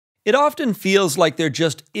It often feels like there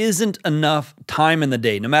just isn't enough time in the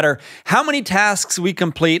day. No matter how many tasks we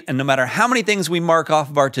complete and no matter how many things we mark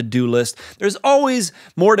off of our to-do list, there's always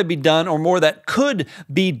more to be done or more that could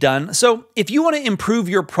be done. So if you want to improve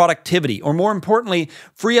your productivity, or more importantly,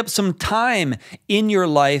 free up some time in your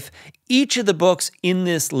life, each of the books in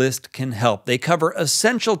this list can help. They cover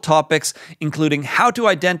essential topics, including how to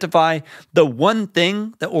identify the one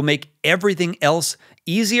thing that will make everything else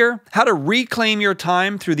easier, how to reclaim your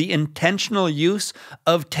time through the intentional use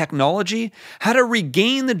of technology, how to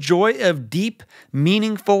regain the joy of deep,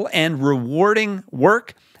 meaningful, and rewarding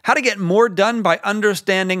work, how to get more done by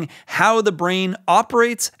understanding how the brain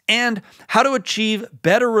operates, and how to achieve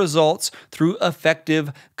better results through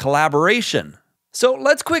effective collaboration. So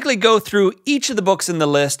let's quickly go through each of the books in the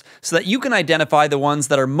list so that you can identify the ones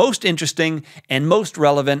that are most interesting and most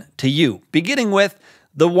relevant to you, beginning with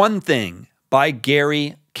The One Thing by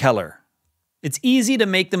Gary Keller. It's easy to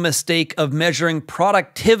make the mistake of measuring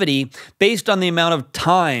productivity based on the amount of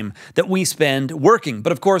time that we spend working.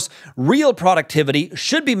 But of course, real productivity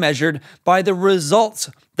should be measured by the results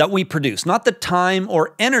that we produce, not the time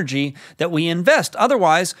or energy that we invest.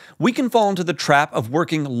 Otherwise, we can fall into the trap of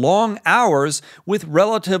working long hours with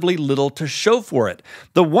relatively little to show for it.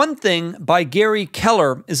 The One Thing by Gary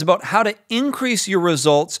Keller is about how to increase your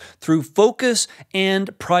results through focus and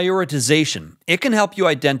prioritization. It can help you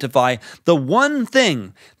identify the one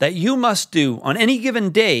thing that you must do on any given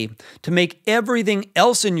day to make everything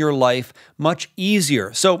else in your life much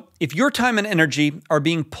easier. So if your time and energy are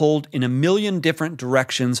being pulled in a million different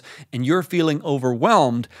directions and you're feeling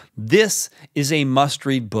overwhelmed, this is a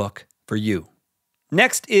must-read book for you.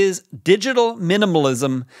 Next is Digital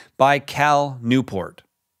Minimalism by Cal Newport.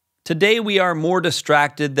 Today, we are more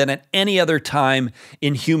distracted than at any other time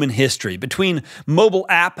in human history. Between mobile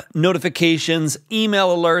app notifications,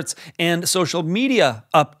 email alerts, and social media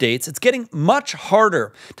updates, it's getting much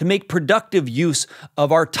harder to make productive use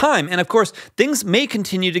of our time. And of course, things may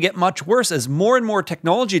continue to get much worse as more and more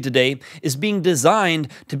technology today is being designed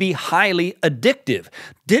to be highly addictive.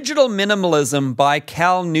 Digital Minimalism by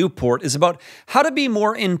Cal Newport is about how to be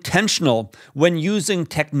more intentional when using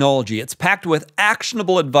technology. It's packed with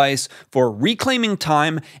actionable advice for reclaiming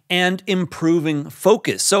time and improving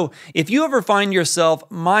focus. So if you ever find yourself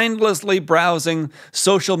mindlessly browsing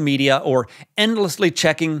social media or endlessly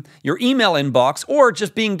checking your email inbox or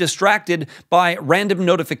just being distracted by random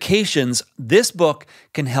notifications, this book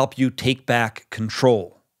can help you take back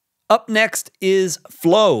control. Up next is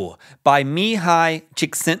Flow by Mihaly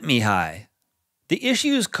Csikszentmihalyi. The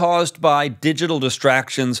issues caused by digital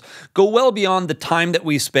distractions go well beyond the time that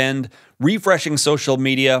we spend refreshing social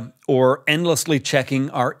media or endlessly checking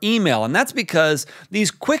our email. And that's because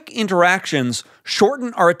these quick interactions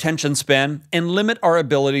shorten our attention span and limit our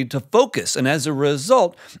ability to focus. And as a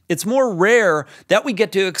result, it's more rare that we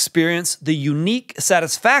get to experience the unique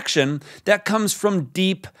satisfaction that comes from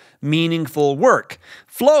deep, meaningful work.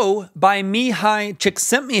 Flow by Mihaly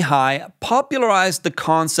Csikszentmihalyi popularized the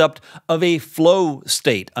concept of a flow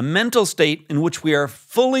state, a mental state in which we are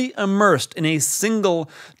fully immersed in a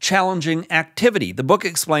single challenging activity. The book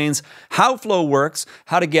explains how flow works,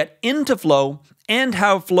 how to get into flow, and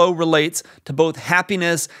how flow relates to both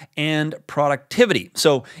happiness and productivity.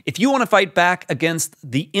 So if you want to fight back against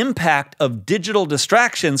the impact of digital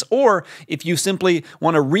distractions, or if you simply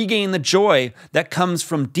want to regain the joy that comes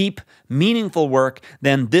from deep, meaningful work,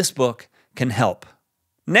 then this book can help.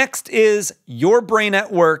 Next is Your Brain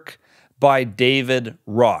at Work by David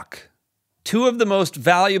Rock. Two of the most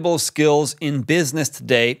valuable skills in business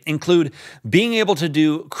today include being able to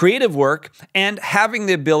do creative work and having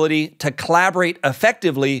the ability to collaborate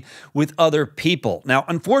effectively with other people. Now,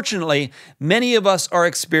 unfortunately, many of us are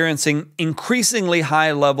experiencing increasingly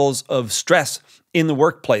high levels of stress in the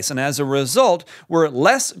workplace, and as a result, we're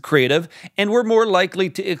less creative and we're more likely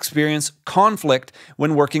to experience conflict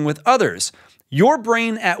when working with others. Your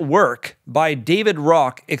Brain at Work by David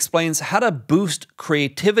Rock explains how to boost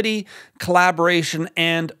creativity, collaboration,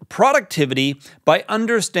 and productivity by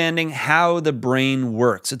understanding how the brain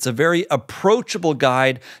works. It's a very approachable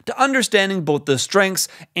guide to understanding both the strengths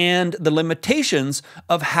and the limitations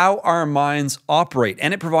of how our minds operate.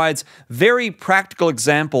 And it provides very practical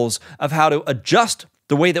examples of how to adjust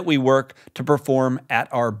the way that we work to perform at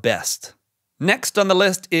our best. Next on the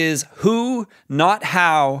list is Who, Not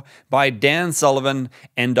How by Dan Sullivan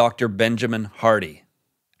and Dr. Benjamin Hardy.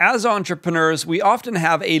 As entrepreneurs, we often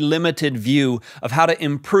have a limited view of how to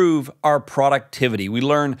improve our productivity. We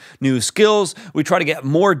learn new skills, we try to get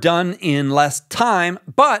more done in less time,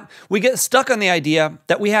 but we get stuck on the idea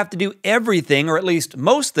that we have to do everything, or at least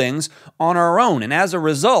most things, on our own. And as a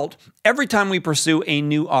result, Every time we pursue a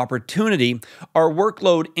new opportunity, our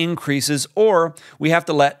workload increases or we have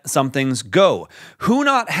to let some things go. Who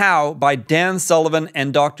Not How by Dan Sullivan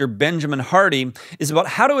and Dr. Benjamin Hardy is about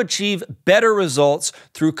how to achieve better results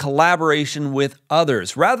through collaboration with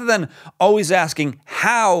others. Rather than always asking,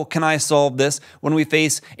 how can I solve this when we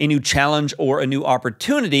face a new challenge or a new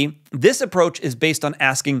opportunity, this approach is based on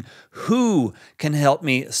asking, who can help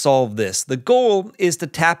me solve this? The goal is to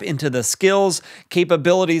tap into the skills,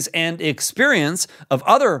 capabilities, and experience of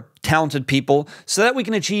other talented people so that we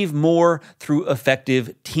can achieve more through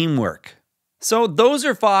effective teamwork. So those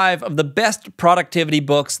are 5 of the best productivity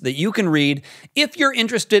books that you can read. If you're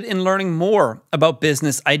interested in learning more about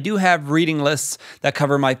business, I do have reading lists that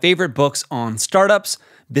cover my favorite books on startups,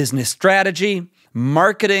 business strategy,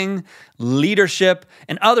 marketing, leadership,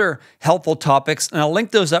 and other helpful topics. And I'll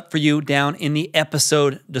link those up for you down in the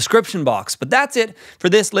episode description box. But that's it for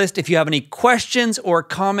this list. If you have any questions or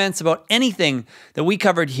comments about anything that we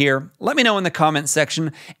covered here, let me know in the comments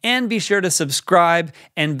section, and be sure to subscribe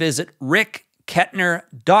and visit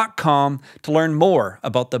rickkettner.com to learn more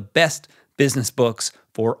about the best business books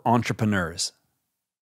for entrepreneurs.